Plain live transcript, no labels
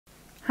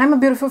Hi my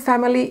beautiful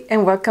family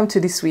and welcome to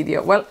this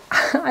video. Well,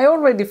 I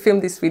already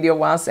filmed this video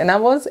once and I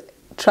was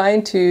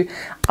trying to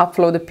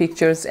upload the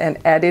pictures and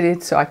edit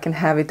it so I can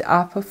have it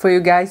up for you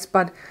guys,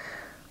 but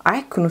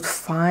I couldn't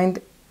find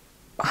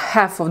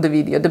half of the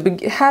video.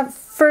 The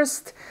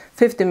first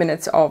 50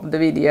 minutes of the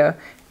video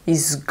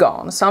is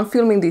gone. So I'm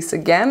filming this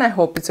again. I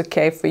hope it's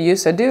okay for you.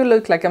 So I do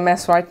look like a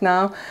mess right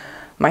now,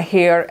 my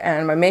hair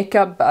and my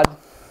makeup, but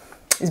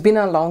it's been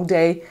a long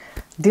day.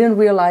 Didn't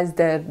realize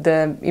that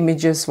the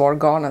images were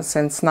gone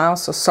since now,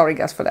 so sorry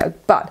guys for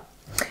that. But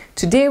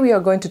today we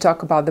are going to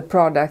talk about the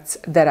products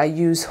that I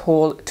use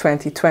whole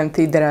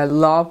 2020, that I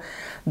love,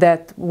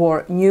 that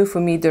were new for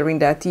me during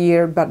that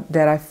year, but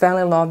that I fell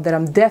in love, that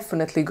I'm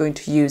definitely going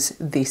to use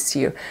this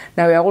year.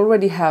 Now I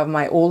already have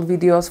my old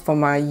videos from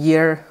my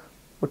year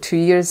or 2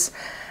 years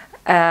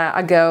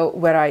ago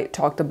where I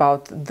talked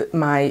about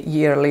my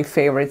yearly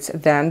favorites.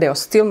 Then they are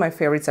still my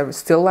favorites. I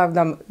still love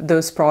them,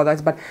 those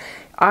products, but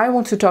I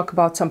want to talk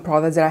about some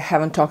products that I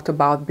haven't talked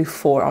about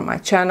before on my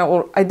channel,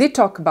 or I did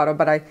talk about it,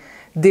 but I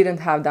didn't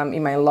have them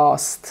in my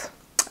last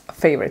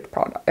favorite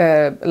product,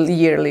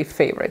 yearly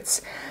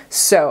favorites.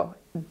 So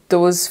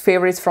those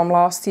favorites from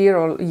last year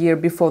or year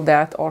before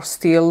that are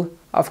still,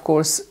 of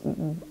course,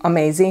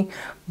 amazing.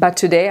 But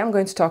today I'm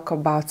going to talk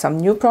about some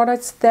new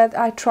products that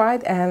I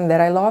tried and that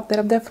I love, that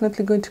I'm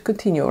definitely going to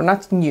continue, or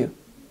not new.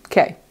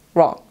 Okay,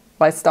 wrong.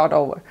 Let's start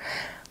over.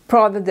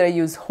 Product that I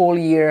use whole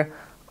year.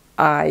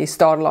 I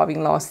started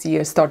loving last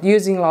year, start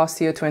using last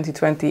year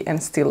 2020,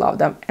 and still love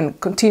them and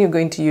continue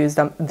going to use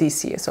them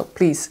this year. So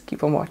please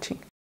keep on watching.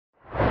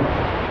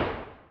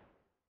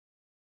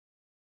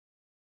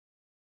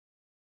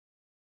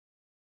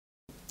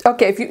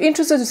 Okay, if you're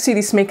interested to see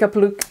this makeup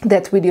look,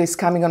 that video is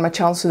coming on my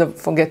channel, so don't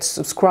forget to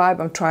subscribe.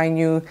 I'm trying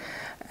new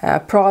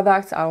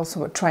products. I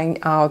also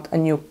trying out a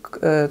new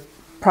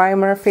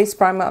primer, face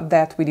primer.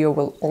 That video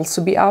will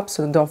also be up,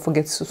 so don't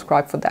forget to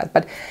subscribe for that.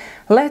 But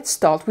let's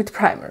start with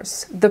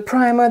primers. The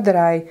primer that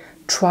I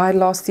tried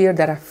last year,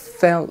 that I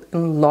fell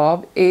in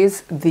love,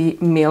 is the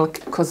Milk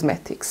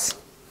Cosmetics.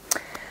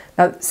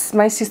 Now,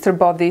 my sister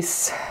bought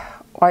this,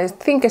 I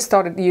think I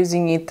started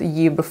using it a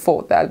year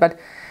before that, but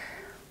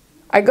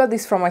I got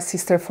this from my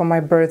sister for my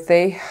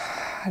birthday,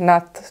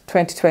 not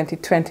 2020,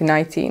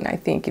 2019, I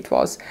think it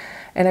was.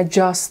 And I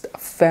just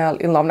fell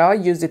in love. Now I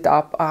used it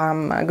up.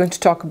 I'm going to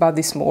talk about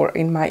this more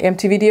in my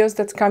empty videos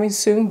that's coming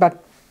soon,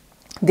 but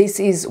this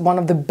is one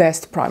of the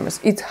best primers.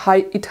 It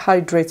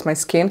hydrates my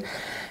skin.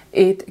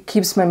 It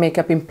keeps my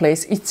makeup in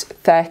place. It's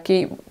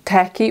tacky,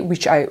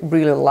 which I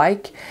really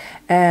like.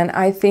 And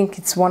I think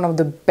it's one of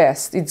the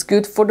best. It's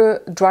good for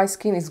the dry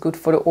skin. It's good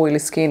for the oily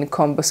skin,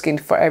 combo skin,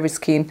 for every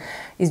skin.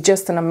 It's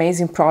just an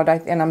amazing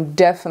product. And I'm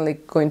definitely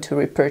going to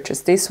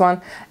repurchase this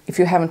one. If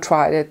you haven't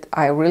tried it,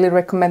 I really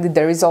recommend it.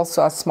 There is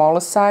also a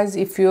smaller size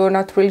if you're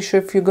not really sure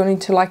if you're going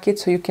to like it.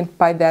 So you can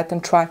buy that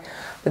and try.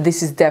 But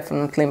this is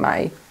definitely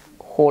my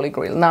holy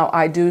grail. Now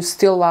I do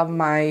still love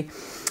my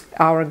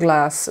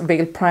Hourglass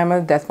Veil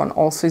Primer. That one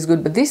also is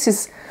good, but this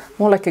is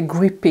more like a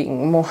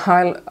gripping, more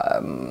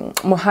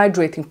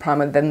hydrating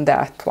primer than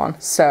that one,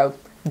 so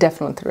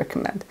definitely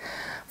recommend.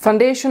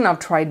 Foundation, I've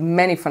tried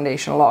many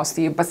foundation last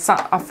year, but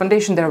a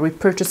foundation that I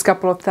repurchased a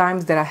couple of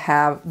times that I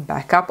have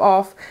backup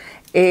of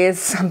is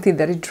something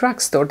that is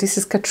drugstore. This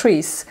is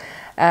Catrice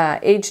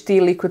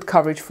HD Liquid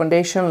Coverage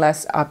Foundation,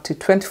 lasts up to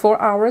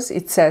 24 hours.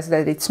 It says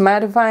that it's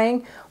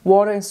mattifying,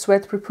 water and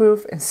sweat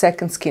proof, and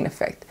second skin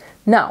effect.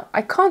 Now,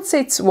 I can't say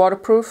it's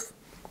waterproof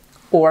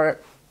or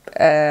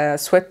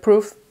sweat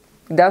proof.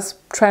 It does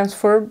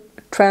transfer,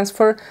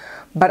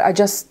 but I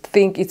just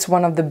think it's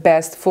one of the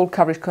best full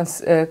coverage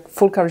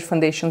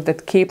foundations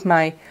that keep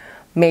my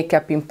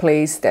makeup in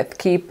place, that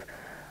keep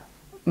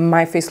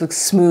my face looks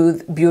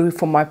smooth,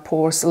 beautiful, my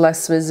pores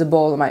less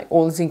visible, my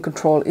oils in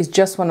control. It's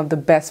just one of the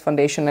best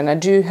foundation, and I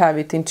do have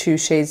it in two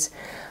shades,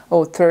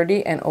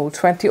 030 and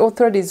 020.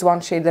 030 is one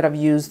shade that I've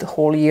used the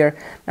whole year.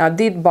 Now I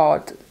did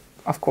bought,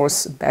 of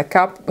course,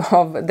 backup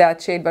of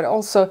that shade, but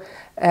also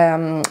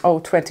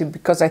 020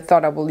 because I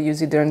thought I will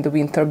use it during the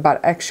winter, but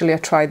actually I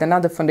tried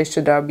another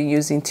foundation that I'll be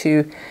using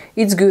too.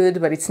 It's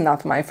good, but it's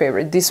not my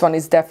favorite. This one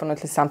is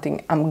definitely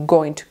something I'm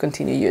going to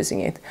continue using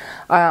it.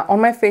 On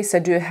my face I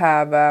do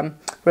have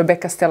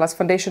Rebecca Stella's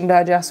foundation that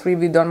I just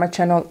reviewed on my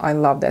channel. I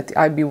love that.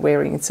 I've been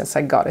wearing it since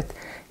I got it.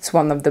 It's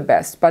one of the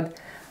best, but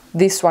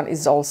this one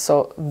is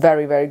also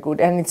very, very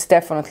good, and it's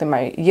definitely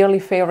my yearly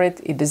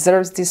favorite. It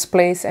deserves this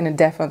place, and it's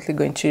definitely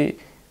going to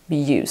be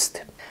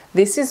used.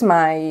 This is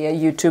my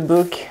YouTube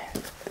book.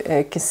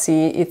 You can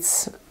see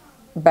its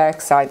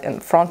back side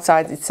and front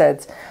side. It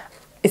says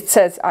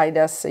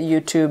Ida's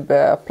YouTube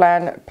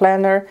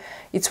planner.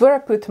 It's where I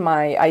put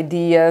my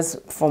ideas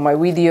for my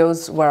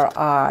videos, where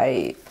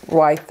I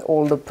write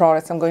all the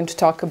products I'm going to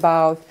talk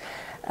about.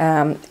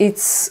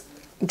 It's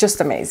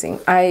just amazing.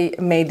 I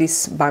made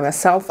this by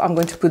myself. I'm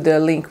going to put the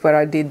link where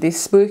I did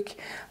this book,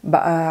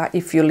 but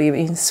if you live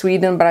in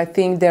Sweden, but I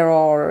think there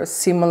are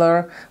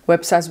similar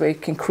websites where you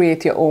can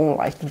create your own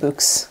like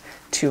books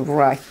to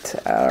write,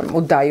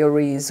 or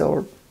diaries,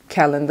 or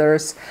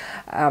calendars.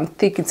 I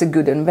think it's a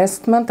good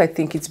investment. I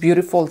think it's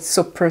beautiful, it's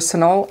so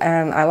personal,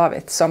 and I love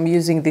it. So I'm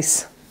using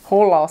this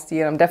whole last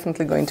year. I'm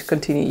definitely going to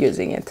continue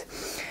using it.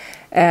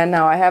 And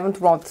now I haven't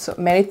brought so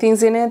many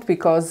things in it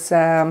because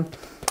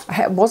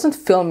I wasn't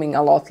filming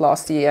a lot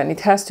last year, and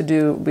it has to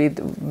do with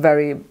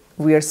very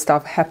weird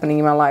stuff happening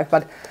in my life,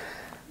 but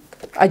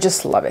I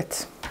just love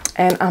it.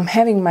 And I'm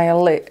having my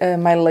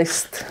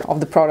list of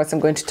the products I'm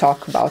going to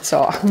talk about,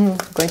 so I'm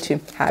going to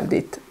have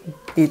it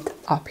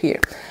up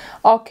here.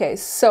 Okay,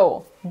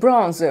 so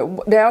bronzer.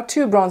 There are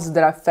two bronzers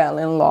that I fell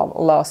in love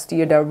last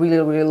year that I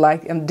really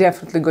like. I'm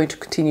definitely going to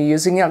continue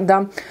using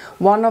them.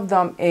 One of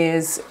them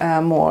is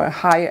more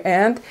higher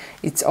end.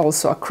 It's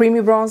also a creamy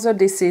bronzer.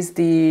 This is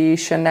the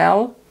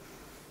Chanel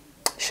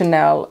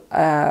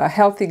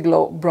Healthy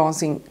Glow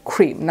Bronzing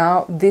Cream.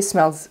 Now this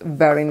smells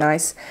very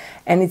nice,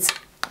 and it's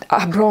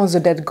a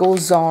bronzer that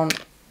goes on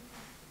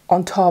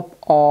top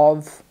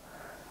of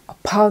a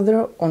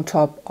powder, on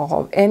top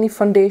of any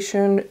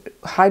foundation,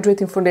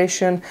 hydrating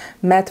foundation,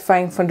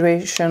 mattifying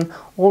foundation,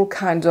 all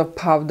kinds of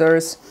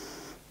powders.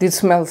 This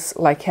smells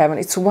like heaven.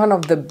 It's one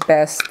of the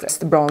best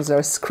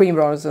bronzers, cream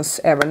bronzers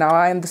ever. Now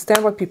I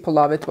understand why people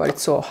love it, why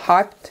it's so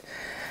hyped,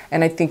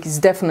 and I think it's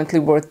definitely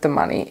worth the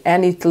money,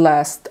 and it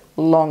lasts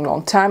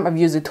long time. I've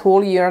used it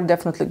whole year. I'm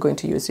definitely going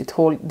to use it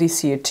whole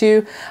this year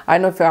too. I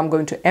don't know if I'm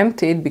going to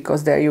empty it,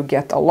 because there you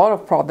get a lot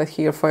of product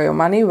here for your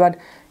money, but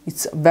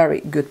it's a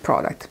very good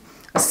product.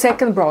 A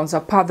second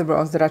bronzer, powder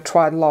bronzer that I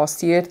tried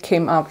last year, it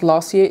came out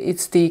last year.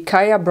 It's the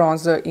Kaya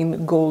bronzer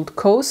in Gold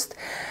Coast,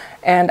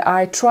 and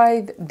I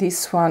tried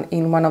this one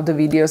in one of the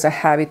videos. I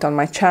have it on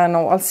my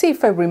channel. I'll see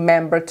if I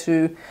remember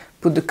to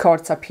put the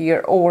cards up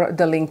here or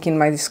the link in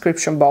my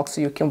description box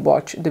so you can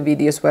watch the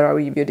videos where I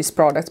review these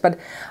products. But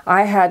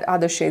I had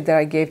other shades that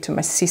I gave to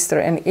my sister,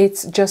 and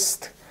it's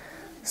just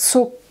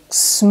so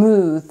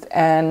smooth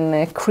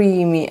and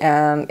creamy,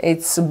 and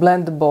it's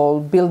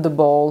blendable,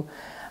 buildable.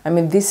 I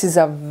mean, this is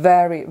a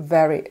very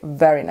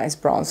nice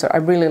bronzer. I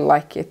really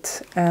like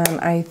it, and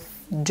I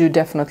do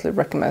definitely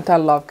recommend it. I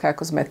love Kaya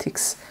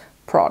Cosmetics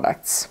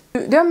products.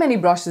 There are many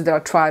blushes that I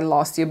tried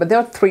last year, but there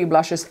are three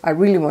blushes I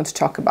really want to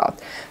talk about.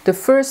 The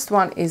first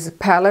one is a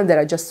palette that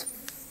I just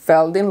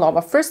fell in love.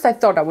 At first I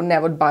thought I would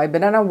never buy,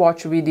 but then I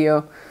watched a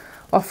video,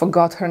 I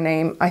forgot her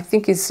name, I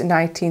think it's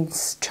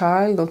 19th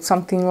Child or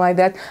something like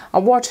that. I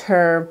watched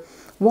her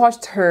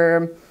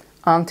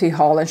auntie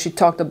haul, and she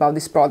talked about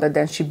this product,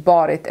 then she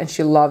bought it and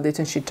she loved it,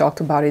 and she talked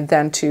about it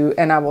then too,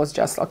 and I was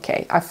just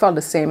okay, I felt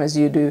the same as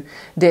you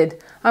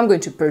did. I'm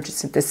going to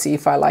purchase it to see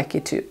if I like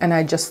it too, and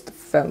I just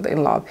fell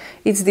in love.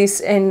 It's this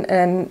in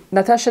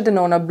Natasha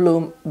Denona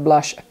Bloom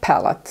blush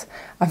palette.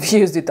 I've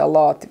used it a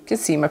lot. You can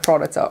see my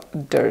products are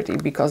dirty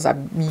because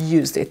I've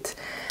used it,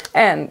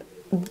 and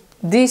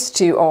these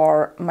two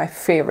are my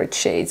favorite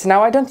shades.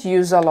 Now I don't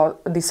use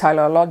this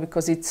highlighter a lot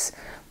because it's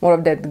more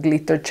of that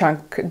glitter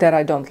chunk that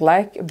I don't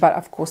like, but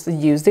of course I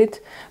used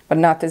it, but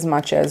not as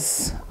much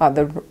as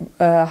other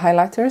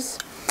highlighters.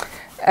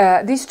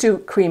 These two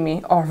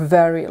creamy are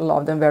very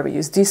loved and very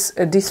used.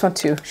 This one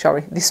too,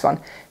 sorry, this one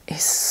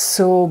is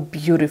so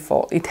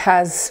beautiful. It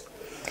has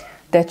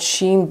that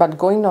sheen, but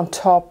going on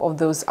top of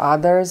those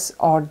others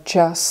are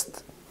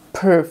just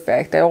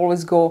perfect. I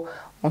always go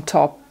on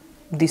top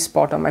this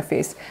part of my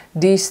face.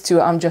 These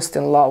two I'm just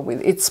in love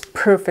with. It's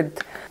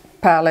perfect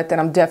palette, and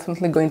I'm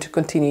definitely going to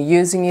continue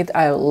using it.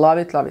 I love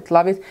it.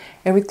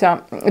 Every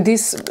time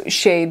this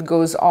shade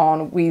goes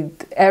on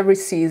with every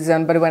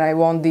season, but when I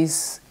want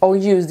this, I'll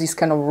use this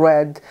kind of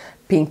red,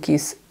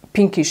 pinkish,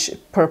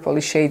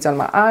 purplish shades on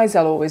my eyes.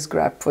 I'll always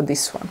grab for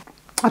this one.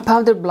 A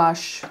powder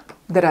blush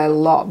that I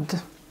loved,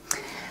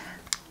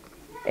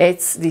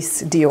 it's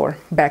this Dior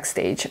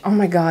Backstage. Oh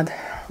my god,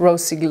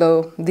 Rosy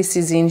Glow. This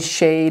is in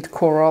shade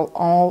Coral.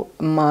 Oh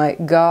my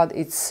god,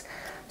 it's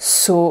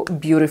so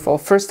beautiful.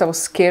 First I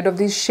was scared of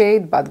this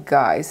shade, but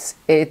guys,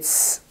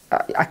 it's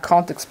I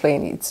can't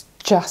explain it. It's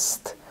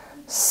just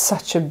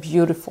such a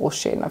beautiful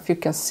shade. Now if you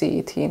can see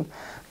it in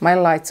my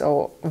lights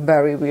are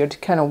very weird,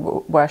 it kind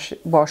of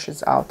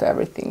washes out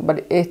everything,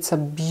 but it's a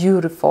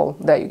beautiful,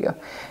 there you go,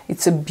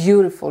 it's a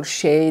beautiful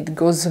shade.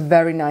 Goes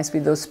very nice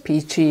with those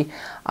peachy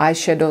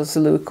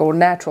eyeshadows look or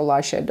natural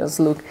eyeshadows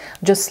look.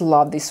 Just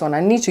love this one.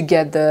 I need to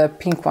get the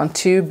pink one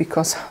too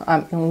because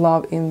I'm in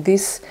love in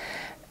this,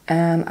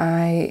 and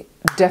I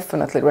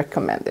definitely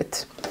recommend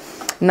it.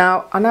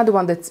 Now another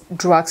one that's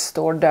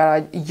drugstore that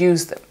I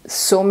used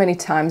so many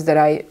times that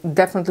I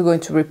definitely going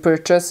to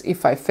repurchase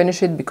if I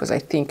finish it, because I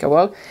think I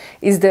will,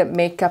 is the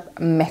Makeup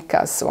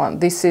Meccas one.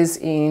 This is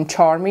in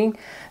Charming.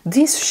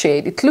 This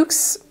shade, it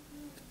looks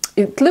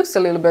a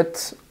little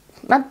bit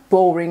not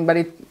boring, but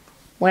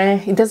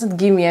it doesn't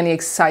give me any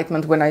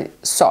excitement when I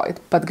saw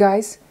it. But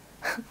guys,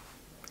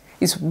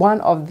 it's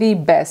one of the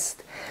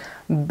best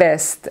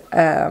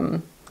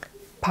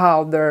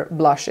powder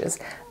blushes.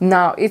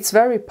 Now it's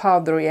very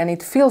powdery and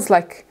it feels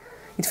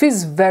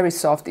very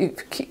soft. It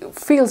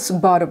feels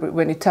buttery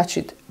when you touch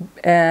it,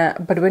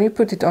 but when you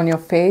put it on your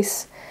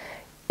face,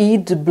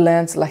 It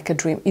blends like a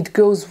dream. It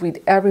goes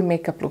with every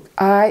makeup look.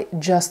 I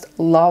just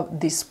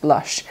love this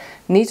blush.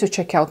 Need to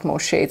check out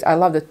more shades. I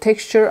love the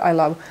texture. I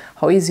love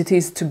how easy it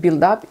is to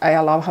build up. I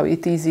love how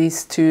it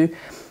is to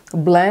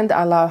blend.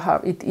 I love how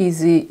it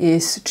easy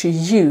is to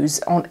use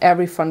on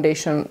every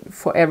foundation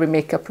for every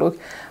makeup look.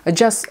 I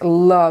just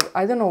love,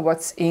 I don't know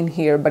what's in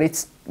here, but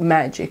it's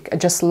magic. I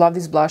just love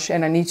this blush,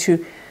 and I need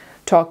to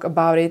talk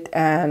about it,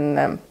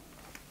 and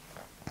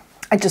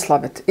I just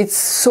love it. It's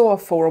so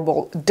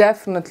affordable.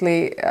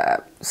 Definitely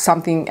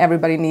something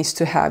everybody needs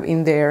to have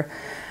in their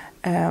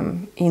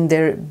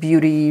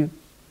beauty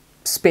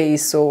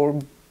space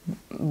or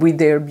with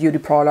their beauty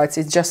products.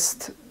 It's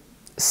just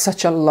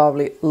such a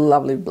lovely,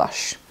 lovely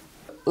blush.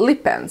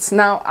 Lip pens.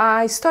 Now,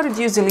 I started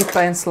using lip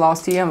pens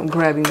last year. I'm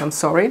grabbing them,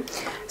 sorry.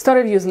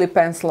 Started using lip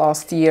pens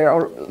last year,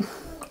 or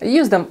I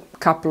used them a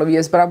couple of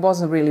years, but I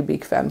wasn't really a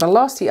big fan. But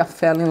last year I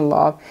fell in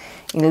love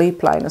in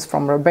lip liners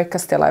from Rebecca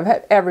Stella. I've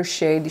had every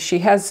shade. She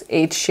has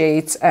 8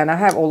 shades and I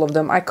have all of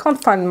them. I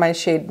can't find my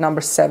shade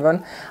number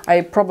 7.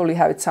 I probably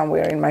have it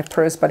somewhere in my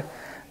purse, but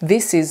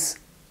these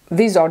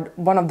are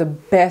one of the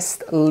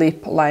best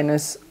lip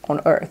liners on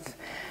earth.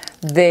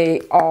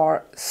 They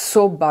are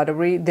so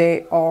buttery,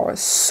 they are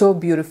so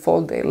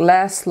beautiful, they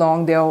last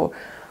long, they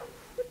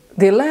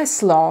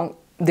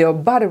are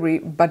buttery,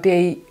 but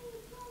they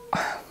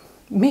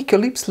make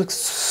your lips look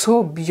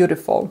so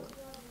beautiful.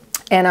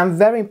 And I'm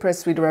very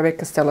impressed with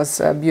Rebecca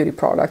Stella's beauty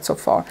products so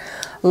far.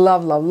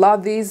 Love, love,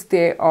 love these.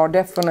 They are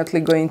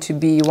definitely going to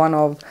be one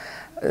of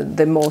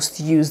the most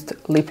used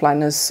lip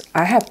liners.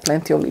 I have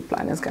plenty of lip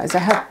liners, guys. I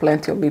have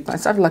plenty of lip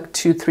liners. I have like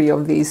 2-3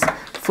 of these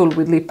full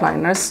with lip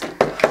liners.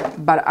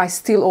 But I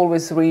still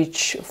always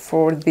reach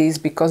for these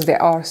because they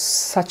are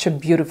such a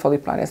beautiful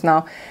lip liners.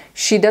 Now,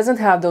 she doesn't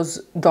have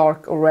those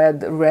dark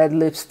red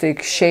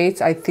lipstick shades.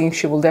 I think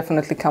she will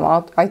definitely come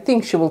out. I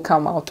think she will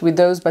come out with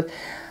those, but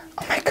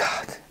oh my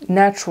God,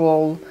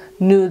 natural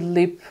nude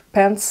lip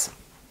pens.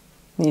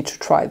 Need to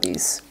try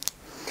these.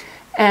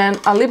 And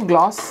a lip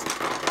gloss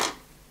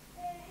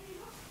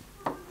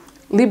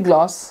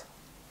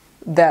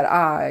that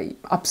I'm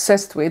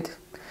obsessed with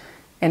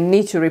and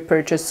need to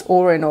repurchase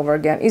over and over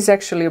again is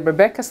actually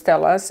Rebecca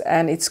Stella's,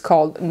 and it's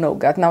called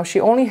Nougat. Now, she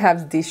only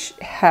have these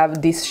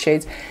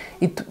shades.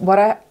 It's what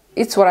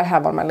I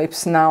have on my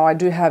lips now. I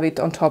do have it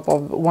on top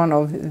of one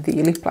of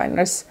the lip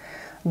liners.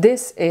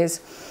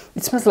 It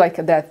smells like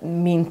that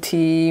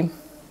minty,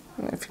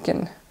 if you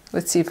can,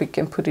 let's see if we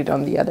can put it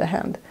on the other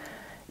hand.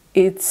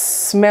 It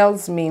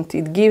smells mint.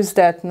 It gives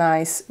that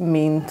nice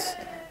mint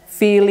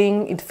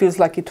feeling. It feels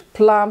like it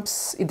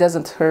plumps. It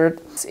doesn't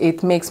hurt.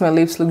 It makes my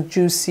lips look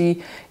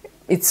juicy.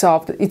 It's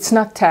soft. It's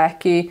not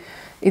tacky.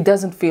 It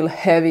doesn't feel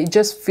heavy. It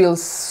just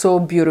feels so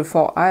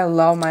beautiful. I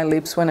love my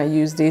lips when I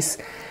use this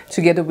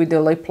together with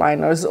the lip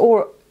liners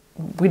or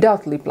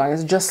without lip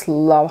liners. Just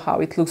love how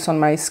it looks on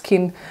my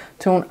skin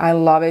tone. I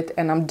love it,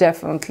 and I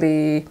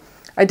definitely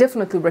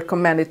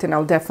recommend it, and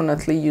I'll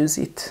definitely use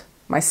it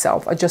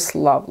myself. I just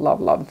love,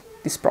 love, love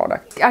this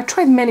product. I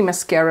tried many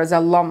mascaras. I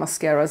love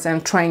mascaras, and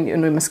I'm trying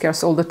new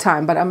mascaras all the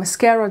time, but a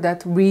mascara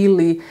that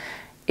really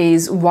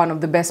is one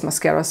of the best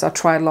mascaras I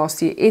tried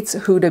last year, it's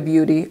Huda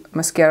Beauty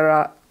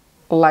Mascara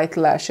Light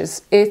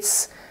Lashes.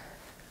 It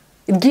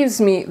gives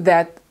me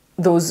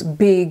those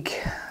big,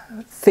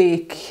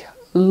 thick,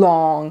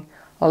 long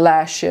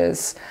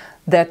lashes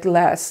that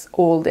last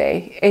all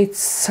day. It's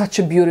such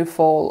a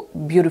beautiful,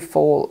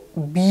 beautiful,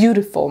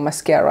 beautiful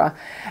mascara.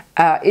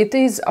 It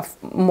is a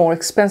more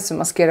expensive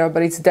mascara,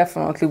 but it's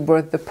definitely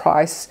worth the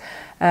price.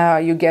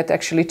 You get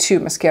actually 2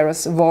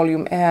 mascaras,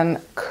 volume and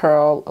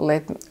curl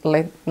length.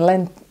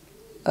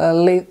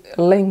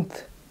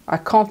 I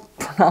can't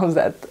pronounce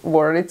that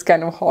word. It's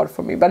kind of hard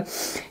for me, but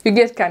you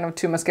get kind of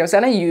 2 mascaras,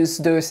 and I use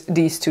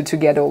these 2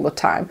 together all the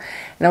time.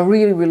 And I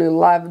really, really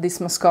love this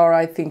mascara.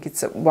 I think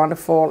it's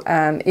wonderful,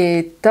 and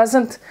it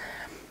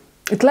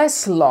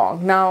lasts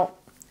long. Now,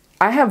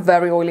 I have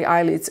very oily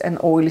eyelids and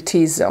oily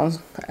T-zones.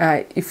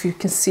 If you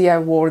can see, I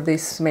wore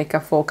this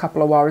makeup for a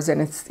couple of hours,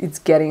 and it's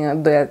giving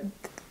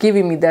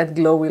me that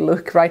glowy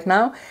look right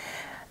now.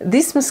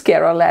 This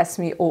mascara lasts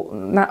me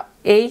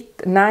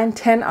 8, 9,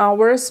 10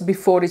 hours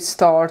before it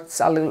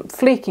starts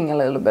flaking a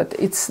little bit.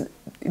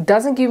 It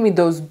doesn't give me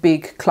those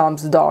big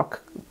clumps,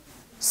 dark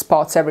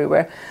spots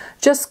everywhere.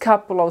 Just a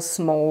couple of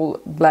small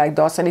black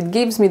dots, and it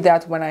gives me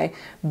that when I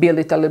build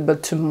it a little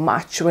bit too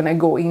much, when I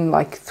go in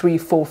like 3,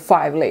 4,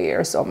 5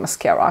 layers of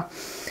mascara.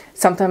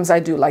 Sometimes I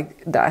do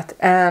like that,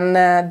 and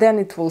then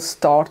it will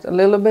start a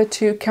little bit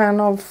to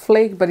kind of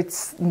flake, but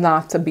it's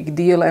not a big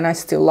deal, and I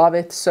still love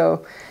it,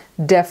 so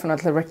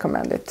definitely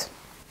recommend it.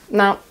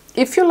 Now,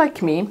 if you're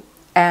like me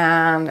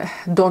and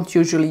don't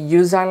usually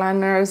use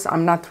eyeliners,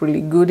 I'm not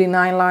really good in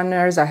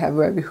eyeliners, I have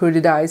very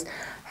hooded eyes,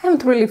 I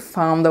haven't really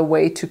found a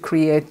way to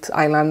create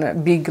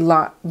eyeliner,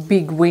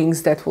 big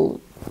wings that will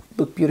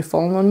look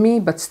beautiful on me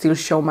but still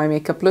show my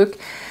makeup look.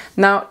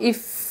 Now,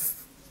 if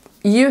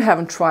you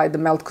haven't tried the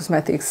Melt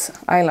Cosmetics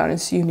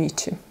eyeliners, you need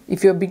to.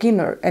 If you're a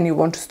beginner and you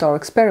want to start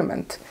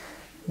experiment,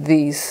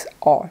 these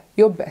are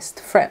your best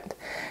friend.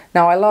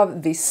 Now I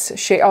love this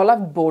shade. I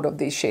love both of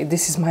these shades.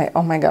 This is my,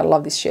 oh my god, I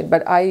love this shade,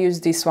 but I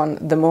use this one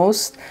the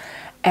most,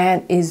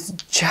 and it's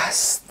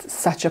just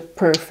such a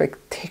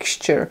perfect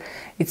texture.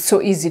 It's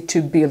so easy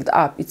to build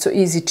up, it's so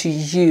easy to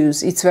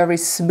use, it's very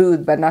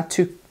smooth but not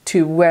too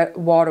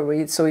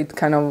watery, so it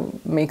kind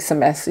of makes a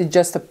mess. It's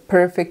just a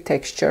perfect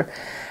texture,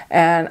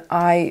 and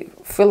I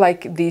feel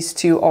like these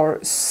two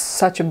are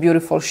such a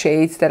beautiful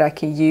shades that I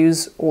can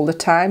use all the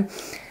time.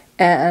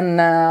 And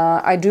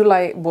I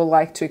would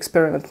like to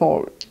experiment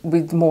more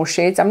with more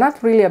shades. I'm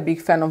not really a big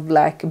fan of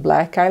black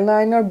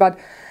eyeliner, but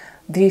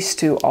these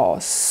two are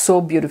so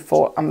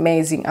beautiful,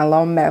 amazing. I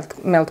love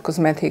Melt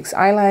Cosmetics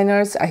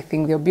eyeliners. I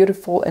think they're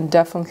beautiful and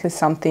definitely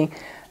something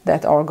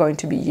that are going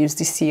to be used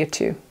this year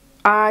too.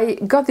 I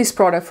got this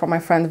product from my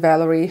friend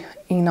Valerie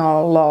in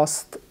our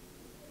last,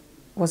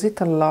 was it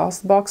the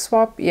last box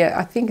swap? Yeah,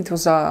 I think it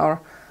was our,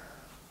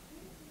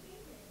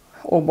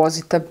 or was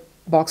it the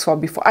box swap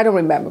before? I don't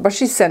remember, but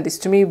she sent this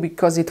to me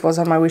because it was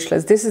on my wish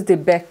list. This is the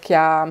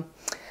Becca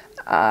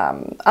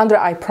under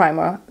eye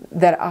primer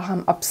that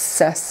I'm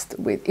obsessed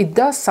with. It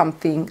does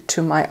something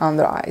to my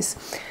under eyes.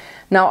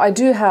 Now I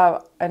do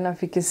have, I don't know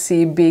if you can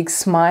see, big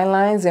smile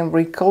lines and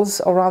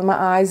wrinkles around my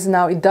eyes.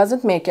 Now it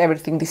doesn't make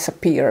everything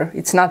disappear.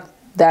 It's not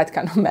that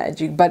kind of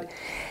magic, but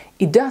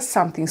it does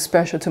something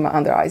special to my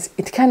under eyes.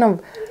 It kind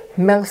of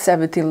melts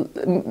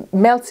everything,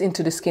 melts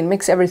into the skin,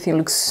 makes everything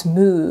look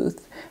smooth,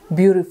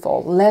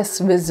 beautiful, less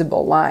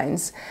visible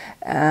lines,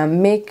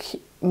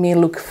 make me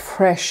look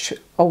fresh,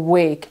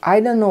 awake. I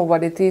don't know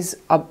what it is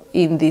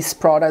in this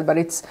product, but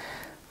it's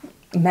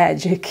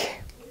magic.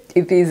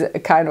 It is a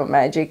kind of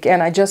magic,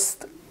 and I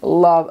just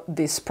love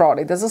this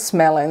product. It doesn't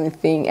smell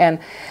anything, and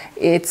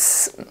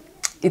it's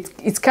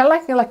kind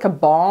of like a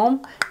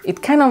balm.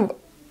 It kind of,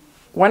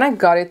 when I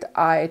got it,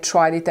 I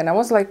tried it and I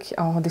was like,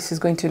 oh, this is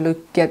going to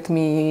let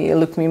me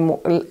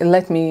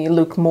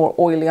look more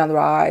oily under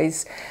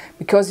eyes,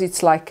 because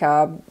it's like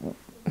a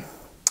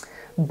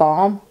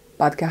balm.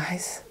 But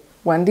guys,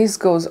 when this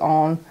goes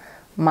on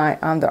my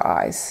under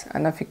eyes, I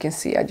don't know if you can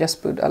see, I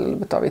just put a little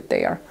bit of it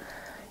there.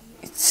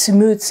 It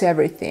smooths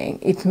everything.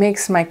 It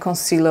makes my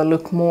concealer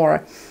look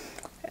more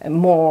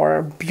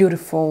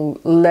beautiful,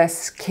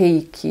 less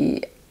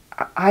cakey.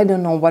 I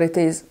don't know what it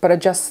is, but I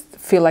just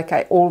feel like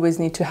I always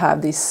need to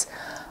have this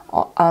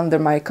under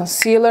my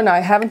concealer. Now I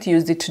haven't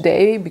used it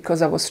today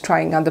because I was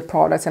trying other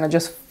products and I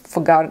just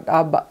forgot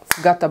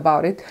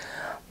about it.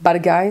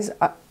 But guys,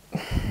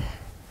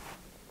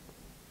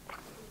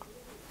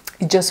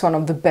 it's just one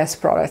of the best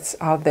products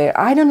out there.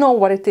 I don't know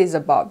what it is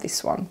about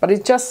this one, but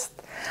it just,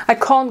 I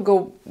can't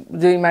go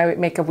doing my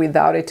makeup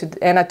without it.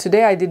 And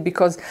today I did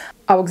because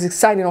I was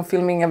excited on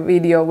filming a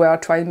video where I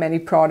tried many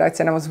products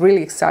and I was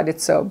really excited.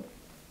 So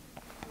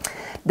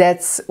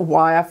that's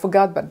why I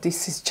forgot, but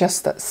this is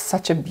just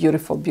such a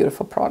beautiful,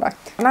 beautiful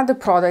product. Another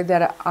product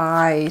that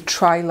I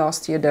tried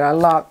last year that I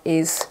love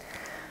is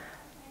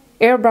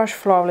Airbrush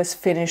Flawless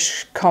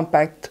Finish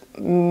Compact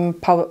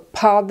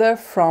Powder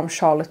from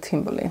Charlotte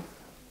Tilbury.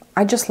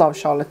 I just love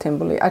Charlotte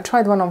Tilbury. I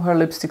tried one of her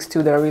lipsticks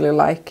too that I really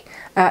like.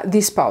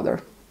 This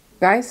powder.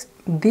 Guys,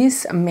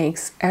 this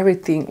makes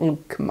everything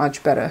look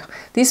much better.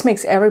 This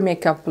makes every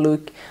makeup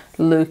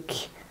look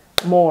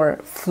more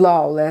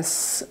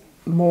flawless,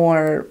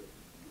 more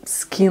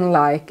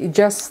skin-like. It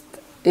just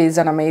is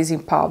an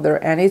amazing powder,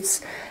 and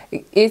it's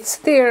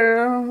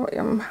there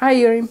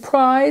higher in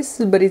price,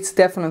 but it's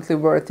definitely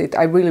worth it.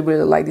 I really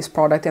like this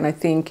product, and I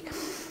think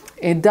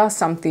it does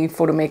something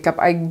for the makeup.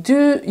 I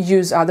do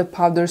use other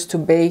powders to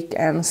bake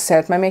and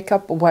set my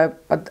makeup,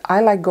 but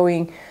I like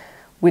going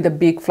with a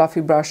big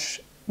fluffy brush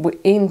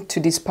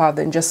into this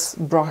powder and just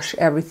brush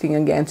everything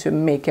again to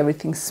make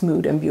everything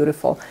smooth and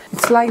beautiful.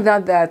 It's like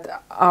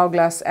that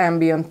Hourglass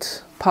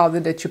Ambient powder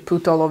that you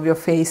put all over your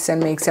face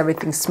and makes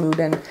everything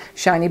smooth and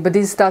shiny, but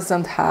this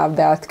doesn't have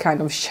that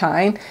kind of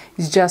shine.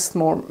 It's just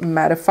more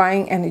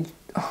mattifying, and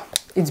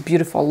it's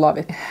beautiful. Love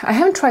it. I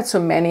haven't tried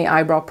so many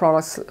eyebrow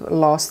products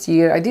last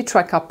year. I did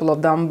try a couple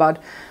of them, but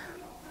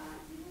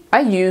I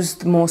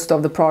used most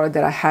of the product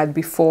that I had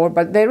before,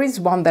 but there is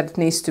one that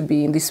needs to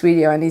be in this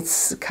video, and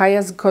it's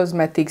Kaya's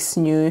Cosmetics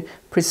new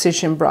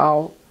Precision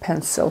Brow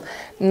Pencil.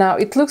 Now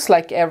it looks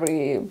like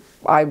every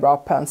eyebrow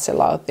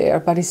pencil out there,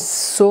 but it's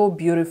so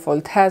beautiful.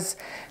 It has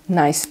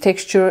nice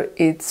texture.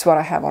 It's what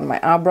I have on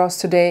my eyebrows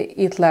today.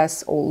 It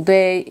lasts all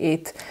day.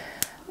 It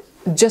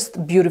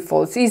just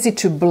beautiful. It's easy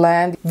to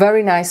blend,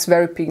 very nice,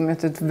 very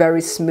pigmented,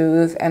 very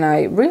smooth, and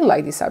I really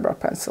like this eyebrow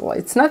pencil.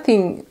 It's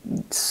nothing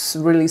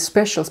really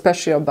special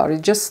about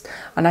it, just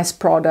a nice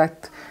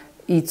product.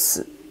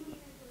 It's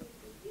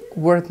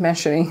worth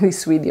mentioning in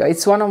this video.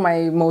 It's one of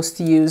my most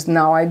used.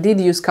 Now I did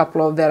use a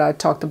couple of that I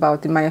talked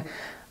about in my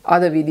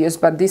other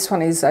videos, but this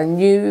one is a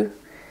new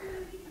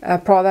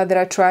product that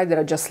I tried that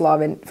I just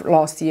love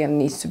last year and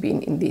needs to be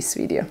in this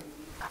video.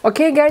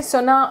 Okay guys,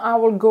 so now I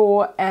will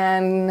go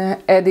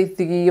and edit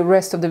the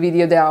rest of the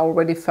video that I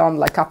already filmed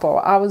like a couple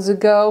of hours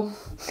ago.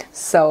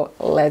 So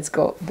let's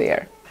go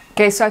there.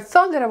 Okay, so I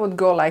thought that I would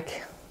go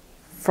like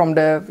from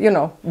the,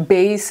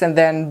 base and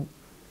then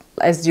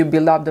as you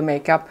build up the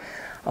makeup.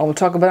 I will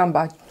talk about them,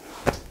 but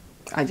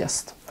I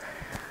just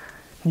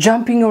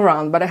jumping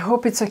around, but I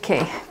hope it's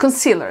okay.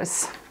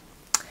 Concealers.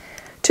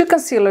 Two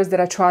concealers that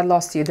I tried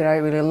last year that I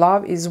really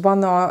love is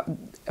one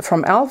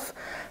from e.l.f.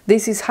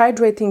 This is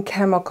Hydrating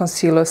Camo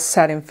Concealer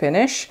Satin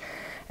Finish,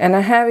 and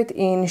I have it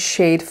in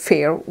shade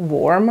Fair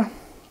Warm,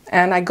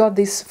 and I got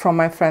this from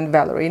my friend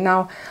Valerie.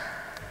 Now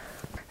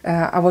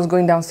I was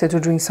going downstairs to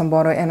drink some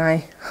water and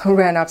I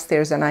ran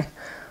upstairs and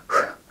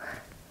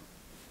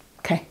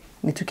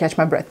need to catch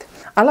my breath.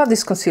 I love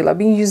this concealer. I've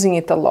been using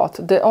it a lot.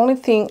 The only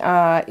thing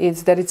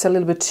is that it's a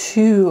little bit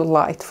too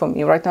light for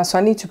me right now, so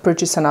I need to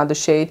purchase another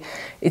shade.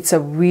 It's a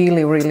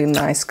really, really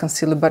nice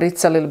concealer, but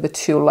it's a little bit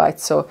too light,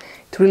 so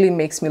it really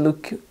makes me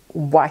look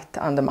white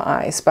under my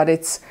eyes. But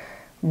it's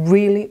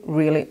really,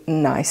 really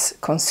nice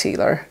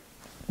concealer.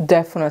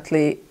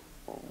 Definitely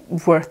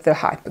worth the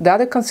hype. The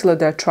other concealer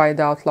that I tried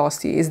out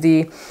last year is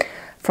the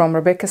from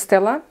Rebecca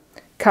Stella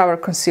Cover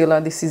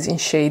Concealer. This is in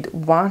shade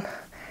 1.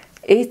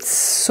 It's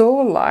so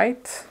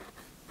light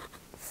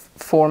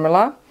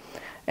formula,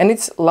 and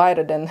it's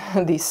lighter than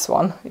this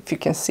one, if you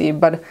can see,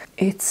 but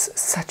it's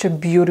such a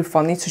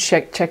beautiful. I need to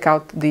check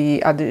out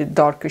the other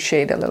darker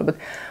shade a little bit,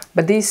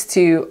 but these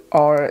two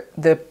are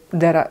the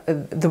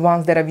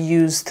ones that I've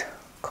used.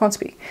 Can't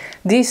speak.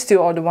 These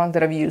two are the ones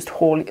that I've used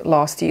whole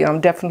last year.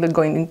 I'm definitely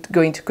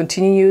going to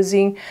continue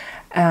using.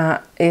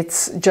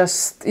 It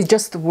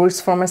just works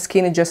for my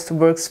skin. It just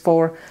works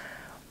for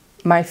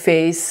my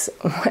face,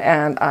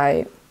 and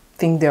I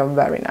think they're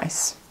very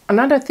nice.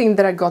 Another thing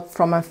that I got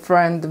from my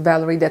friend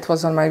Valerie that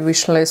was on my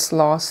wish list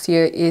last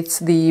year, it's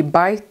the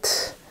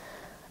Bite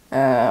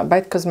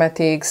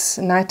Cosmetics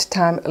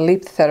Nighttime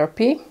Lip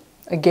Therapy.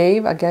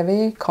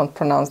 Agave, can't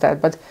pronounce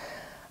that, but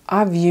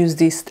I've used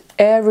this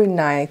every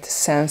night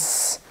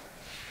since,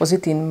 was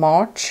it in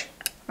March?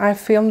 We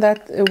filmed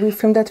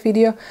that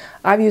video.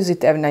 I've used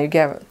it every night. You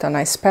get a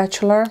nice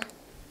spatula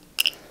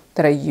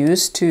that I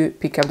use to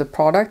pick up the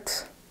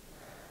product.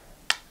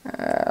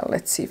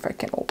 Let's see if I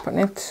can open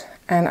it.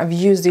 And I've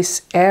used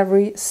this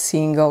every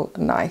single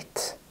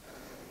night.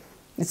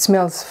 It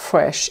smells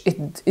fresh.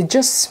 It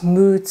just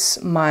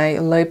smooths my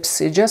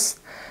lips. It just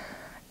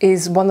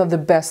is one of the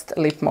best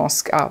lip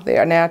masks out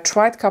there. Now I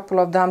tried a couple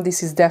of them.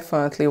 This is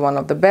definitely one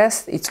of the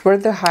best. It's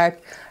worth the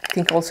hype. I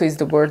think also is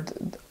the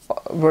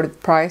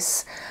worth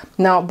price.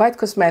 Now Bite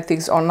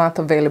Cosmetics are not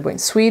available in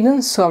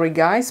Sweden. Sorry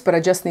guys, but I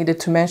just needed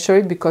to mention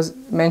it because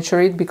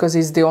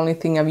it's the only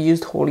thing I've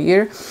used whole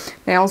year.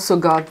 I also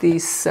got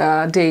this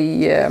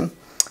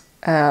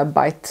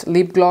Bite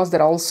lip gloss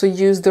that I also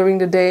use during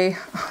the day.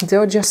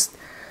 They're just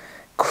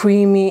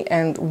creamy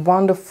and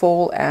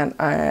wonderful, and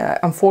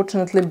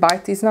unfortunately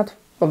Bite is not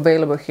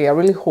available here. I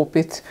really hope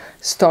it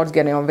starts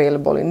getting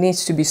available. It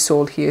needs to be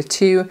sold here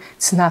too.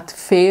 It's not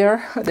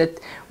fair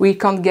that we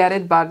can't get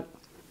it, but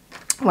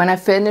when I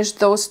finish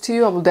those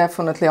two, I will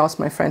definitely ask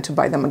my friend to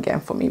buy them again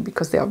for me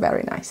because they are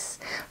very nice.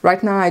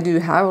 Right now I do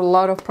have a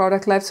lot of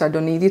product left, so I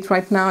don't need it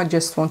right now. I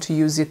just want to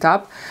use it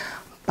up.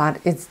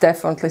 But it's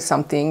definitely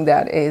something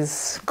that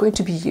is going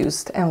to be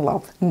used and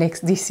loved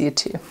this year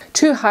too.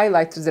 Two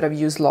highlighters that I've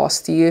used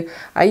last year.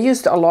 I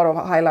used a lot of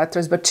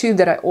highlighters, but two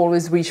that I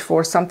always reach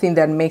for, something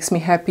that makes me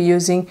happy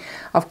using,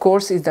 of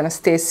course, is the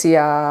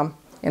Anastasia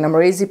in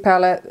Amazing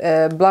palette,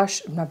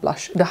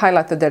 the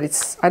highlighter that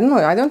it's, I don't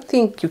know, I don't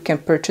think you can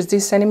purchase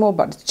this anymore,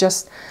 but it's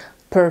just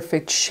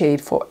perfect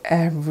shade for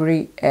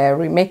every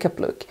makeup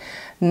look.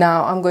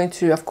 Now I'm going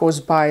to, of course,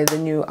 buy the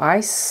new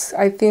Ice,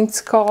 I think it's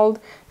called.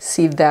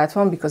 See that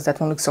one, because that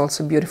one looks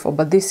also beautiful.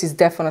 But this is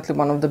definitely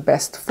one of the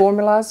best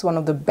formulas, one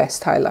of the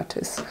best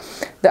highlighters.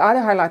 The other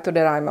highlighter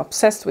that I'm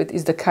obsessed with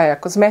is the Kaya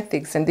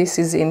Cosmetics, and this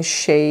is in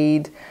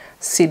shade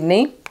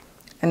Sydney,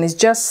 and it's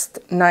just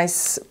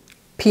nice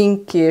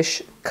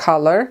pinkish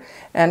color.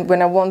 And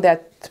when I want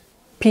that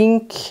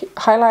pink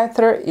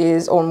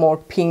highlighter or more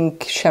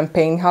pink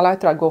champagne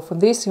highlighter, I go for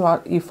this.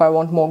 If I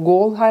want more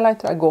gold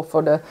highlighter, I go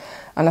for the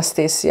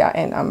Anastasia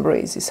and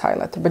Ambraze's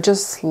highlighter. But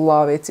just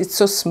love it. It's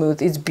so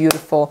smooth, it's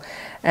beautiful,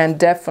 and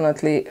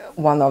definitely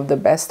one of the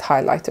best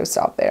highlighters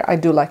out there. I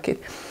do like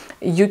it.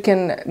 You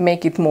can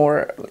make it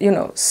more,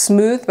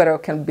 smooth, but I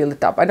can build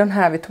it up. I don't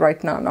have it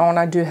right now. And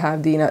I do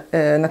have the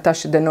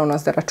Natasha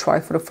Denona's that I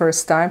tried for the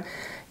first time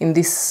in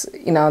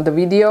the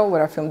video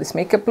where I filmed this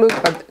makeup look.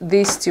 But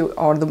these two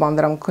are the one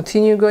that I'm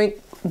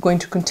going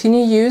to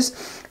continue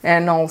use,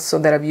 and also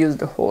that I've used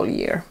the whole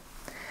year.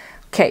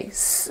 Okay,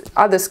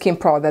 other skin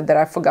product that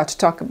I forgot to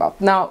talk about.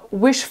 Now,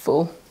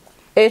 Wishful,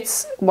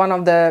 it's one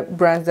of the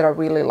brands that I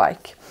really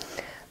like.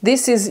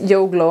 This is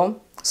Yo Glow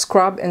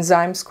Scrub,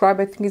 Enzyme Scrub,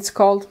 I think it's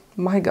called.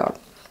 My God,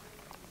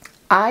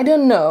 I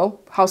don't know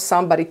how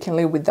somebody can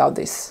live without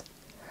this.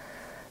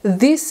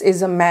 This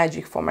is a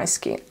magic for my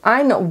skin.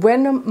 I know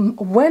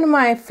when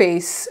my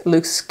face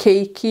looks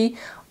cakey,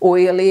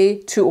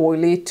 oily, too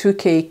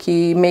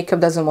cakey, makeup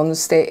doesn't want to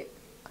stay,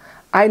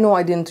 I know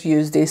I didn't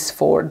use this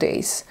for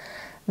days.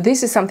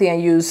 This is something I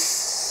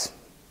use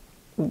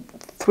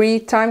 3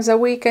 times a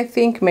week, I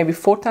think, maybe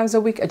 4 times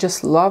a week. I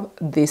just love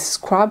this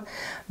scrub.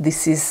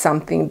 This is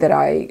something that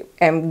I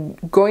am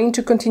going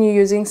to continue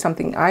using,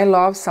 something I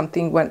love,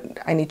 something when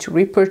I need to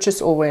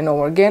repurchase over and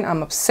over again.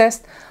 I'm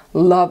obsessed.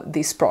 Love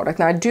this product.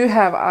 Now I do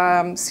have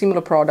a similar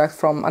product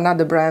from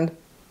another brand,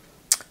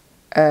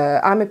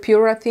 I'm a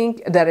Pure, I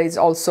think, that is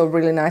also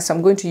really nice.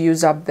 I'm going to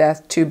use up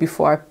that too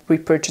before I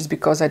repurchase,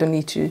 because I don't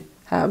need to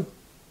have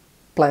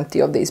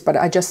plenty of these, but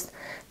I just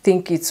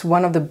think it's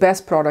one of the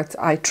best products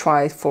I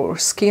tried for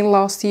skin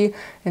last year,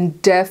 and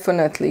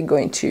definitely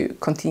going to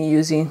continue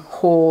using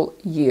whole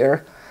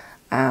year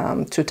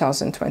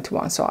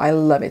 2021. So I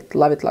love it,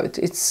 love it, love it.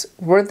 It's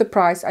worth the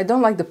price. I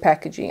don't like the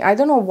packaging. I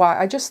don't know why.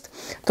 I just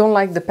don't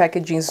like the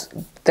packagings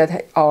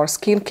that are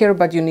skincare,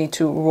 but you need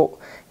to,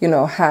 you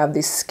know, have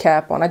this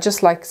cap on. I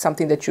just like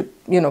something that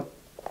you know,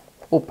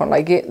 open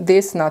like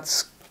this,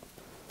 not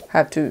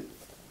have to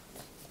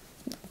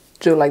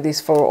do like this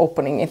for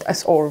opening it,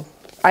 as or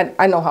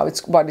I know how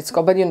what it's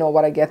called, but you know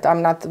what I get.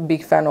 I'm not a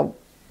big fan of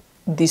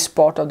this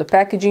part of the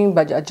packaging,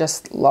 but I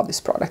just love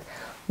this product.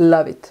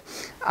 Love it.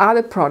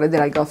 Other product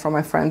that I got from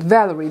my friend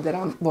Valerie that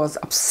I was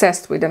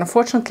obsessed with, and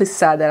unfortunately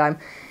sad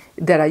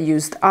that I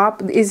used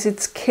up, is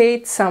it's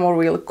Kate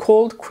Summerville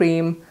cold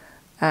cream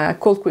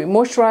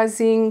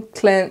moisturizing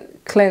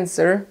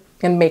cleanser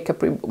and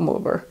makeup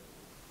remover.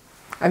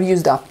 I've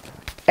used up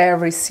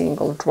every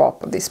single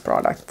drop of this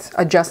product.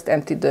 I just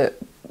emptied the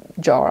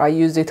jar. I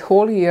used it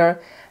whole year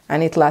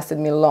and it lasted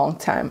me a long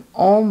time.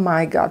 Oh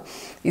my god,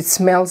 it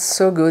smells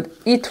so good.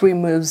 It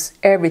removes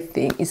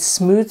everything. It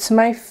smooths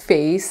my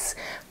face,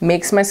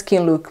 makes my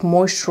skin look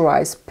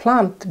moisturized,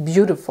 plump,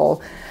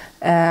 beautiful.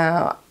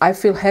 I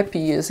feel happy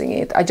using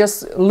it. I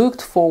just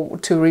looked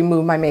forward to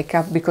remove my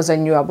makeup because I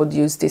knew I would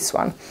use this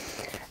one.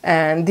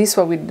 And this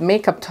one with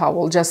makeup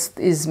towel just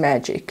is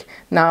magic.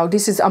 Now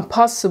this is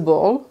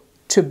impossible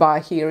to buy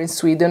here in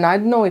Sweden. I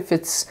don't know if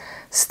it's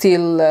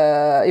still,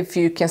 if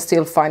you can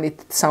still find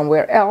it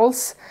somewhere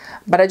else,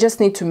 but I just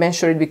need to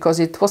mention it because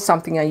it was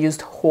something I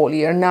used whole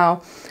year.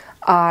 Now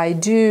I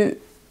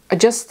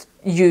just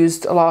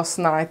used last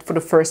night for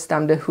the first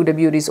time the Huda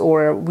Beauty's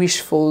or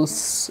Wishful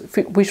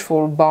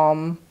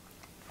Balm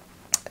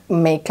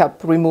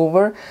makeup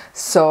remover,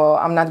 so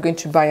I'm not going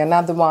to buy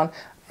another one.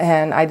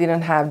 And I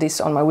didn't have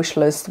this on my wish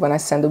list when I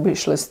sent the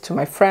wish list to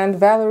my friend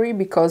Valerie,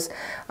 because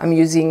I'm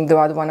using the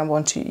other one. I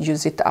want to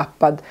use it up,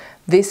 but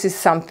this is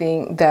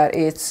something that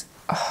it's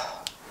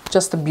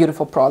just a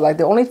beautiful product.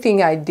 The only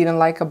thing I didn't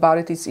like about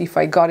it is if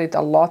I got it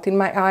a lot in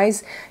my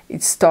eyes,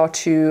 it started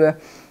to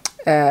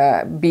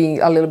being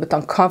a little bit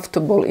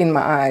uncomfortable in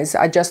my eyes.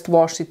 I just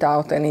washed it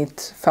out and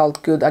it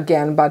felt good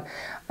again, but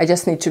I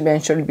just need to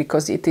mention it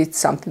because it is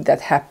something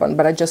that happened.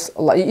 But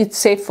it's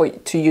safe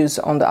to use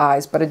on the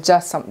eyes, but it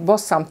just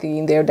was something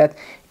in there that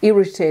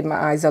irritated my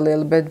eyes a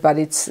little bit, but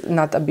it's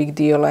not a big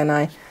deal. And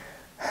I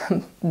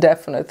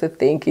definitely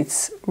think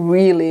it's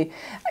really,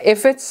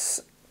 if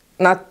it's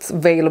not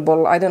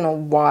available, I don't know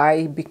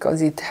why,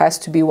 because it has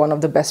to be one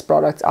of the best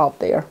products out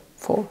there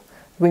for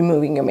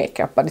removing your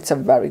makeup, but it's a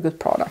very good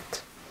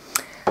product.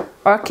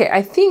 Okay,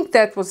 I think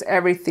that was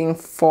everything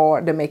for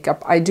the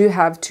makeup. I do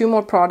have 2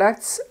 more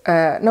products,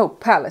 no,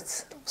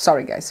 palettes.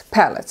 Sorry guys,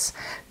 palettes.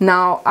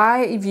 Now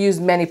I've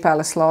used many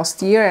palettes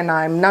last year and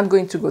I'm not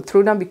going to go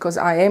through them because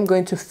I am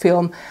going to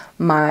film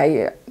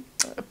my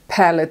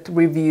palette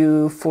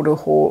review for the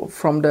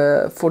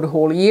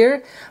whole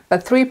year.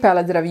 But 3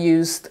 palettes that I've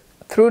used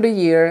through the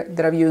year,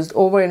 that I've used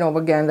over and over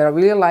again, that I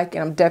really like,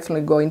 and I'm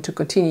definitely going to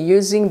continue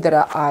using, that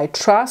I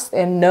trust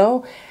and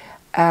know,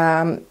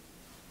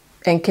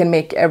 and can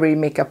make every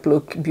makeup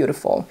look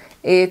beautiful.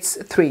 It's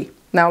 3.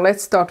 Now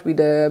let's start with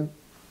the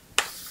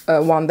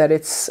one that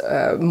it's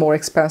more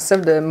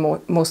expensive, the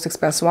most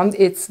expensive one.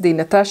 It's the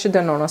Natasha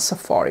Denona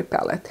Safari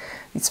palette.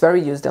 It's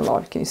very used a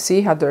lot. Can you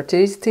see how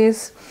dirty it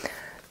is?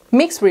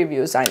 Mixed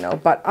reviews, I know,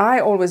 but I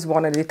always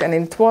wanted it and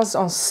it was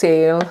on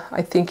sale.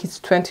 I think it's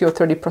 20 or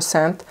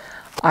 30%.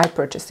 I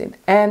purchased it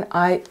and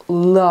I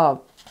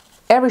love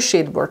every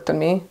shade worked on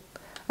me.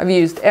 I've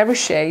used every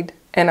shade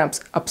and I'm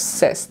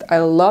obsessed. I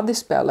love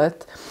this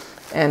palette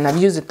and I've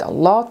used it a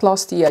lot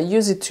last year. I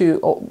used it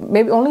to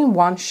maybe only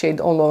one shade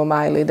all over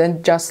my eyelid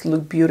and just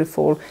look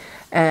beautiful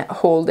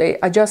whole day.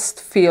 I just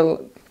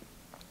feel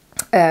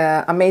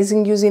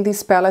amazing using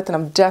this palette and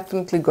I'm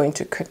definitely going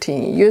to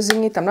continue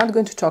using it. I'm not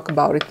going to talk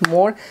about it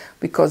more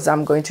because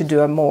I'm going to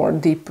do a more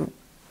deep,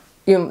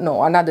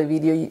 another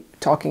video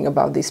talking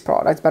about this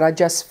product, but I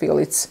just feel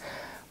it's,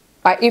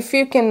 if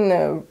you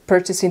can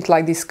purchase it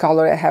like this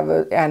color, I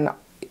have and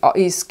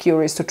is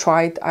curious to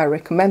try it, I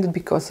recommend it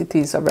because it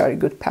is a very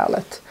good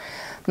palette.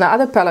 Now,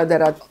 other palette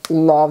that I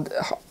loved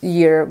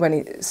year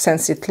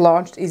since it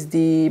launched is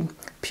the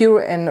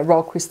Pure and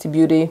Raw Christy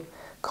Beauty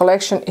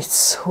collection. It's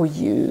so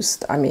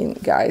used. I mean,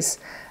 guys,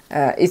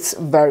 it's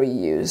very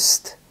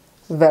used,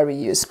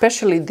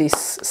 especially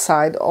this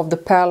side of the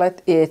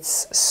palette.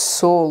 It's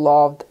so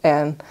loved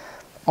and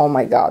oh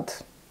my god,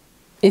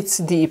 it's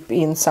deep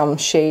in some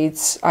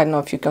shades. I don't know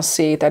if you can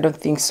see it, I don't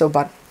think so,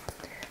 but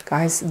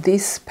guys,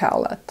 this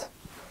palette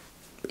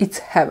it's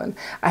heaven.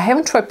 I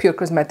haven't tried Pure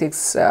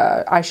Cosmetics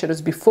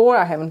eyeshadows before.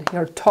 I haven't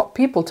heard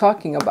people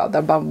talking about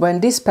that, but when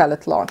this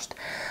palette launched,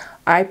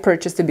 I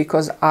purchased it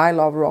because I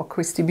love Raw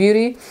Christy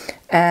Beauty,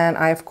 and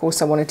of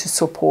course I wanted to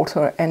support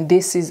her, and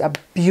this is a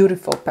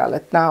beautiful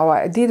palette. Now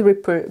I did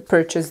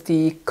purchase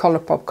the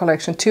Colourpop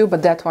collection too,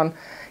 but that one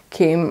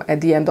came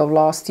at the end of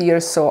last year,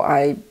 so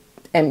I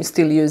am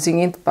still using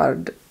it,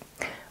 but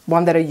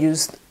one that I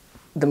used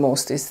the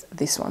most is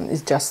this one.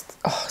 It's just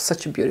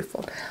such a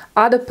beautiful.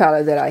 Other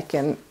palette that I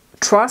can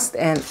trust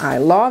and I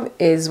love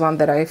is one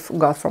that I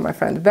got from my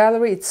friend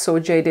Valerie. It's So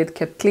Jaded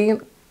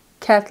Kathleen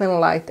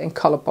Light and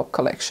Colourpop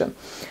collection.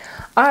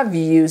 I've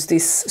used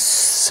this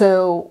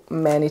so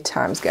many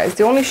times, guys.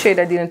 The only shade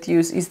I didn't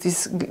use is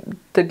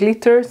the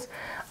glitters.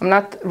 I'm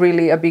not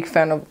really a big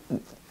fan of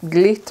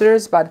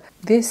glitters, but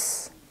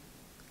this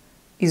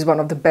is one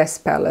of the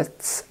best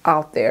palettes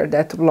out there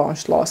that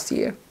launched last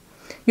year.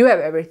 You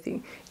have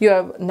everything. You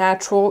have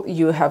natural,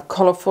 you have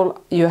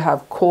colorful, you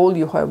have cold,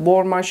 you have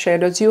warmer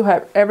shadows, you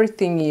have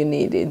everything you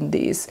need in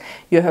these.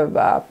 You have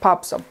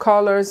pops of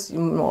colors,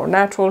 more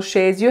natural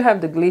shades. You have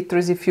the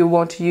glitters if you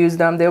want to use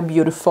them. They're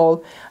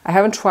beautiful. I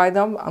haven't tried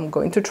them. I'm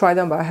going to try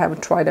them, but I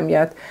haven't tried them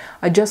yet.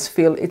 I just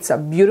feel it's a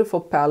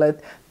beautiful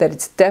palette, that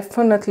it's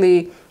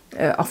definitely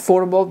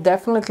affordable,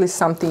 definitely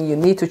something you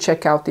need to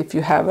check out if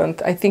you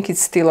haven't. I think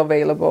it's still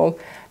available.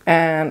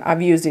 And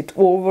I've used it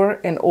over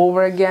and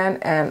over again,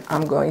 and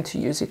I'm going to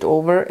use it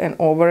over and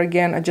over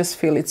again. I just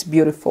feel it's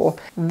beautiful.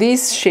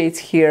 These shades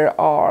here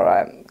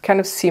are kind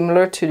of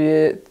similar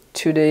to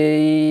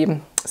the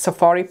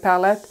Safari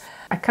palette.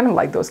 I kind of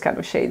like those kind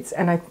of shades,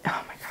 and oh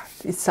my god,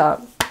 it's a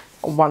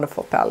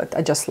wonderful palette.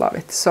 I just love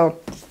it. So,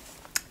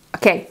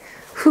 okay,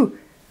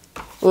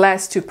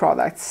 last two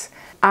products.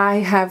 I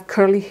have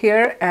curly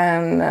hair,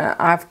 and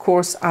of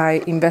course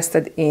I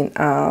invested in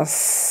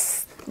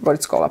what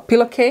it's called, a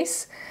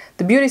pillowcase.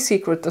 The beauty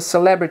secret of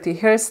celebrity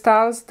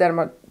hairstyles,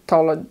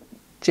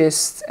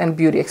 dermatologists and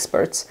beauty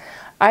experts.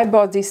 I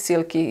bought this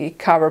silky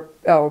cover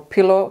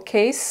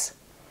pillowcase,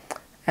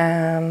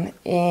 and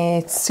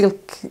it's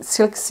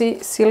silky,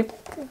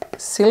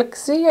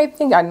 I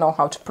think. I know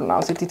how to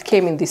pronounce it. It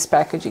came in this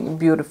packaging,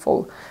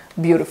 beautiful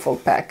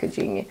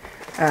packaging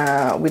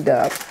with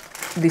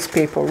this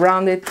paper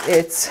around it.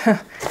 It's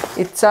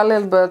a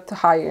little bit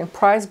higher in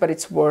price, but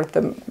it's worth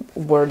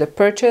the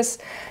purchase.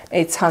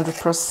 It's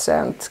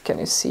 100%, can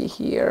you see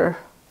here,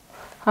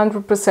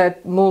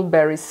 100%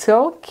 mulberry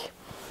silk,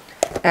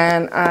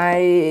 and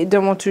I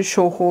don't want to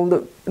show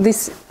all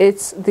this.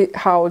 It's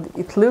how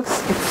it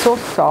looks. It's so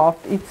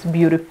soft, it's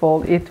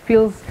beautiful, it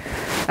feels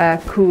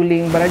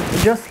cooling, but I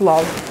just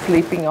love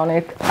sleeping on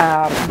it.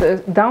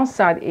 The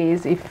downside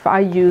is if I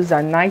use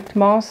a night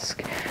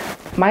mask,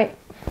 my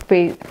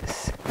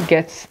face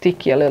gets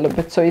sticky a little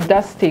bit, so it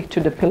does stick to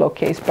the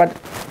pillowcase, but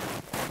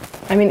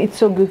I mean, it's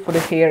so good for the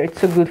hair, it's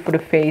so good for the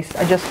face.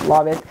 I just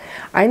love it.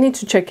 I need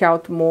to check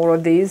out more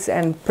of these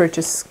and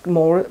purchase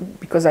more,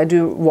 because I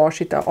do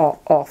wash it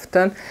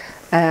often,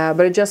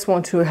 but I just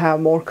want to have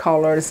more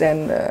colors,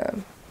 and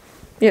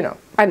you know,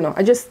 I don't know,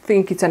 I just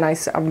think it's a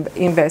nice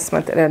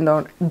investment, and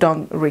I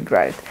don't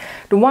regret it.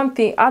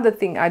 The other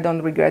thing I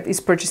don't regret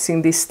is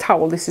purchasing this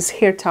towel. This is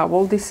hair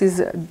towel. This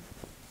is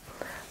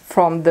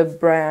from the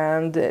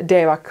brand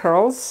Deva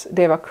Curls.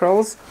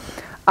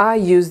 I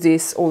use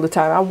this all the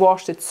time. I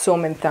washed it so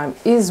many times.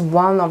 It's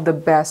one of the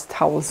best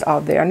towels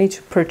out there. I need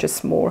to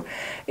purchase more.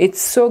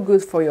 It's so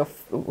good for your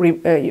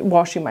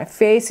washing my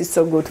face. It's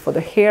so good for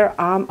the hair.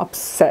 I'm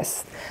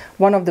obsessed.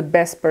 One of the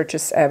best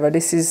purchase ever.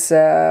 This is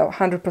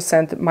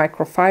 100%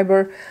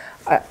 microfiber.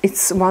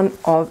 It's one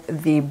of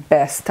the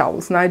best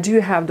towels. Now I do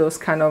have those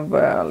kind of,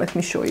 let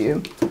me show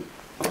you,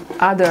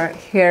 other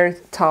hair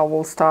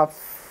towel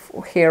stuff,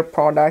 hair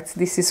products.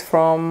 This is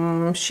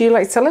from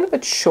Sheila. It's a little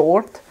bit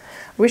short.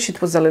 Wish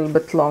it was a little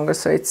bit longer.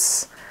 So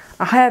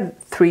I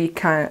had three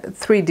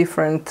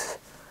different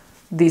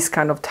these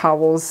kind of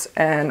towels,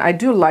 and I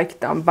do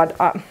like them, but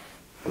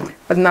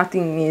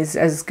nothing is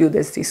as good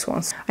as these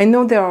ones. I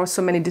know there are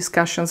so many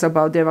discussions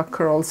about Deva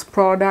Curls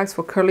products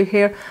for curly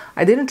hair.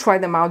 I didn't try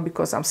them out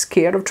because I'm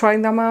scared of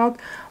trying them out,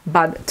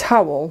 but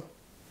towel,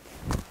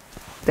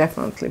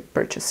 definitely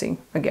purchasing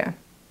again.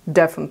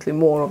 Definitely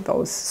more of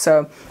those.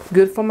 So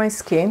good for my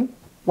skin.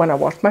 When I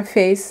wash my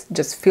face,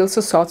 just feels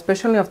so soft,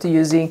 especially after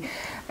using,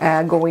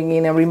 going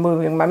in and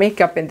removing my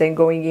makeup, and then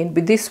going in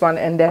with this one,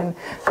 and then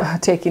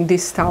taking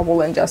this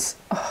towel and just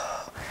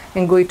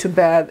and going to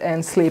bed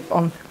and sleep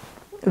on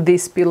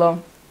this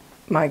pillow.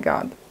 My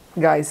God,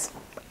 guys,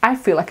 I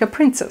feel like a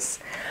princess.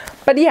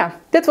 But yeah,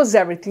 that was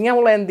everything. I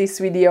will end this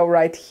video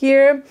right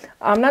here.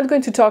 I'm not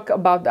going to talk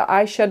about the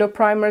eyeshadow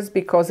primers,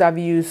 because I've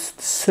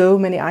used so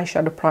many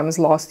eyeshadow primers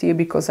last year,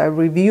 because I'm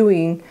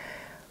reviewing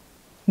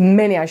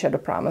many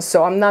eyeshadow primers,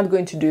 so I'm not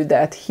going to do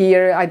that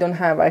here. I don't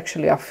have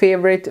actually a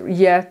favorite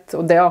yet.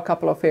 There are a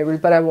couple of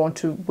favorites, but I want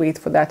to wait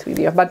for that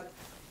video. But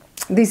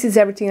this is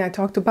everything I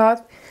talked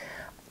about.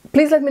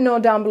 Please let me know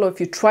down below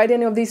if you tried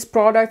any of these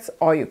products.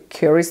 Are you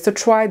curious to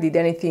try? Did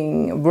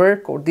anything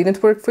work or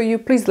didn't work for you?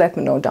 Please let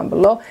me know down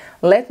below.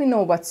 Let me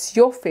know what's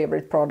your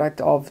favorite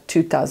product of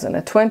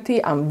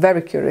 2020. I'm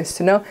very curious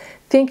to know.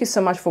 Thank you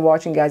so much for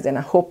watching, guys, and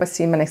I hope I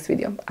see you in my next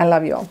video. I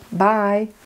love you all. Bye.